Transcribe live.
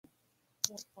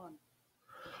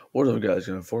What up, guys?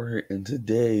 Gonna for here, and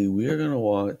today we are gonna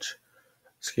watch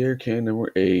Scare Cam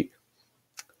number 8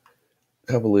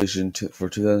 compilation for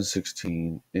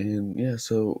 2016. And yeah,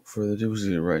 so for the dudes,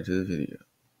 get right to the video.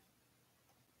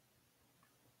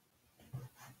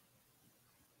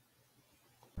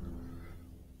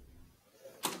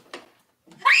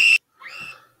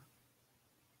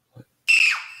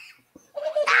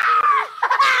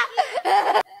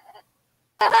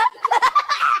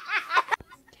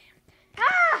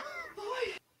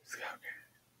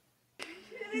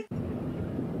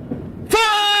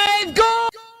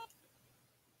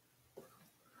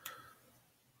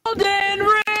 Golden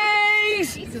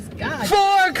rings! Jesus God.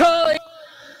 For calling.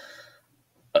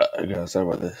 I gotta sorry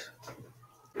about this.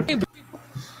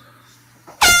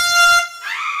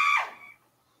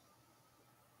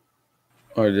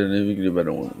 Alright, then we can do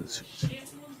better one of this.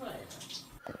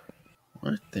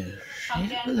 What the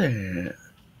shit was that?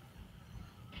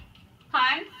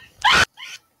 Hi.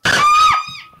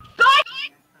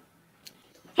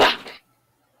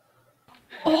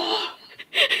 Oh.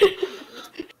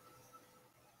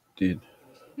 Dude.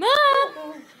 Mom!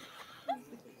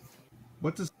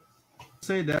 What to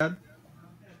say, Dad?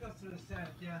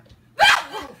 Yeah.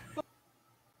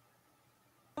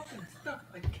 Fucking stuff.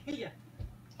 I kill ya.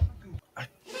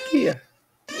 Yeah.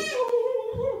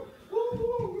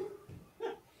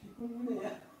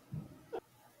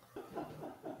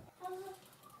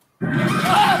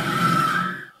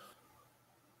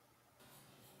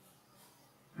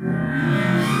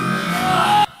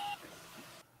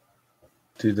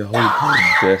 Dude, the whole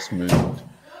time just moved.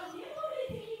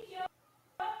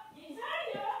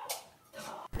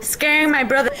 Scaring my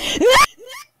brother.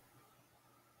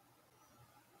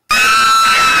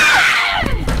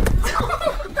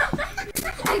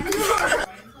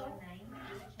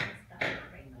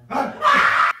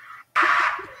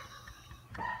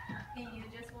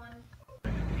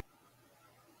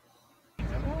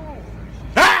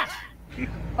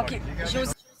 Ok,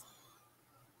 j'ose.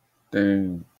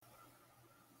 Dang.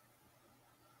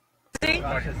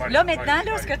 Là, maintenant,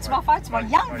 là, ce que tu vas faire, tu vas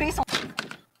y enlever son...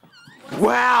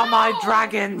 Where are my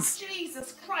dragons?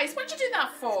 Jesus Christ, what'd you do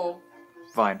that for?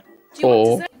 Fine. Do you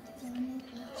want to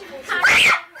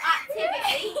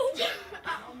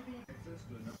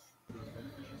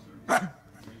say?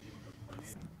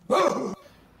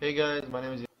 Hey guys, my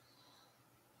name is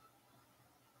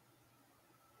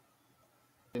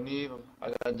Yaniv. I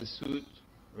got the suit,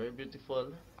 very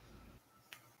beautiful.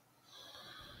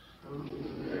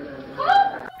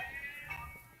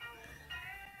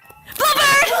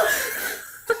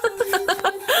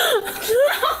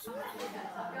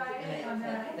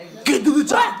 Get to the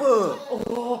chopper!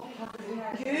 Oh,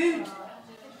 Good.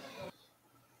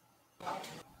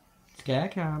 Scare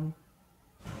Cam.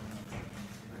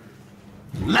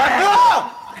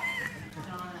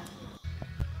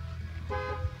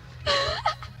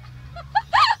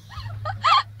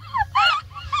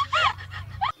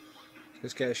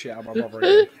 Just get shit out of my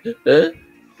brother again.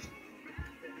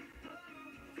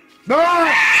 No!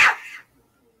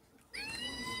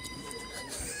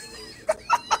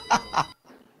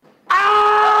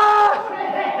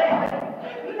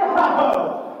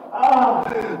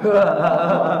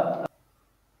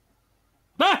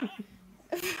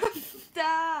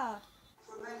 Stop!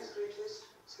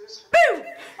 Boom!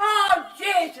 Oh,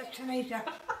 Jesus, Teresa.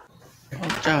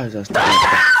 Oh, Jesus,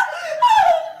 Teresa.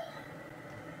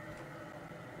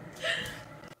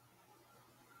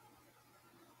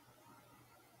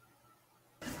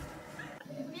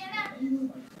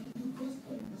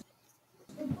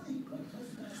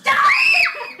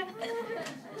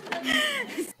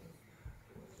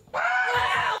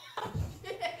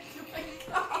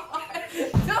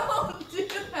 Don't do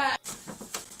that!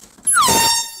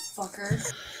 Fucker.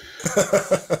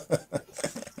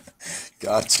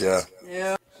 Gotcha.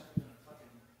 Yeah.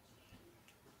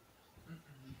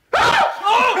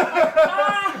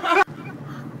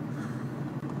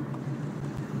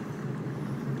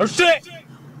 Oh shit!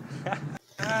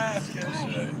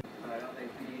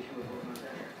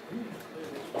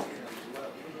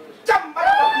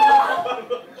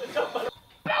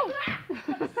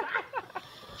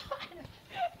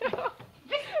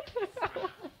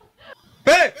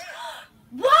 Hey!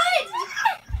 What?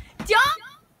 Don't.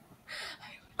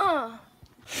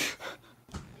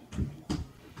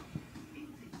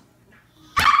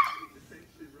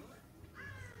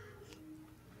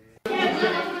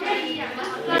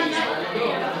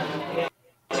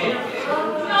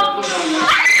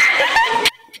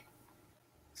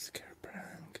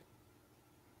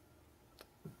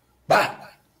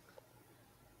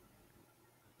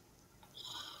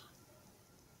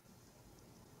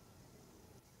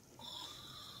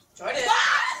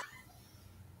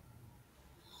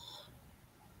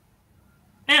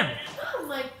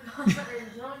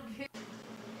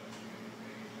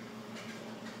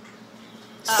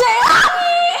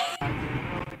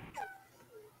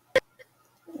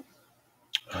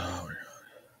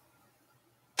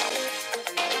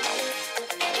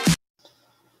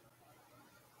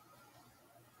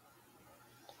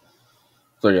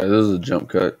 So yeah, this is a jump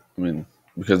cut. I mean,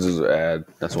 because this is an ad,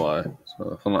 that's why.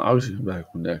 So hold on, I'll just come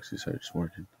back when it actually starts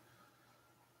working.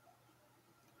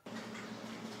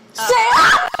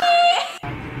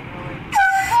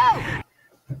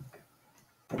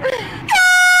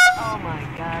 Oh my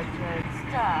God, Ted,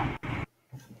 stop.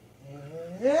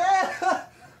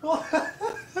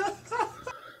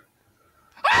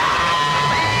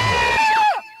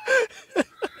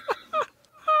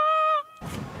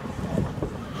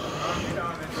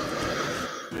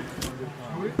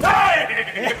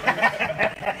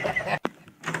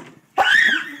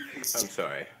 I'm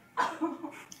sorry.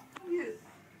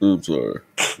 Oops, sorry.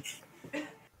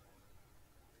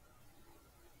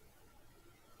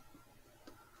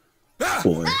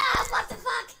 Boy. What the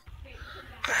fuck?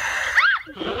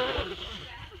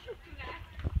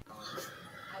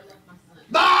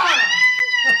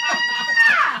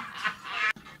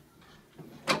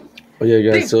 Oh yeah,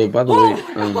 guys. So by the way,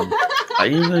 I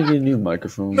am gonna get a new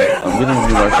microphone. I'm getting a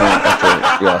new microphone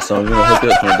after, yeah. So I'm gonna hook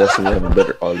it up to my desk so we have a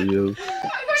better audio.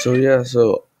 So yeah,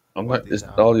 so I'm not. The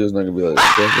audio is not gonna be like this.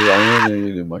 I am gonna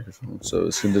get a new microphone, so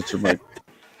it's gonna be like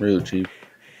really cheap.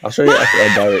 I'll show you after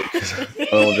I buy it because I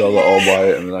don't want y'all to all buy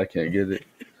it and then I can't get it.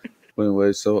 But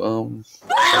anyway, so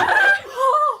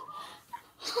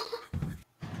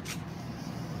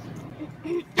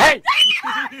Hey!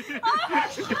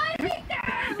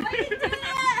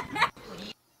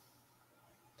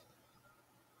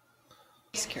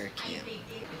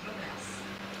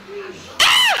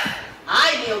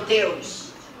 Ai, meu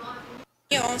Deus!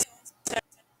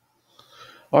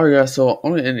 alright, guys. So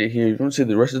I'm gonna end it here. If you want to see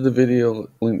the rest of the video,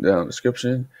 link down in the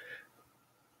description.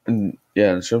 And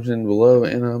yeah, description below,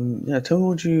 and yeah, tell me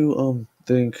what you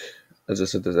think. As I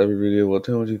said, this every video. Well,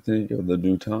 tell me what you think of the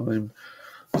due time.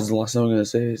 This is the last time I'm gonna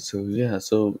say it. So yeah,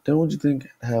 so tell me what you think.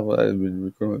 Have I been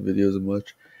recording my videos as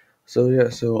much? So yeah,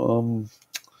 so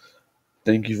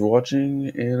thank you for watching,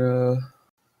 and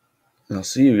I'll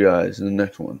see you guys in the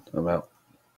next one. I'm out.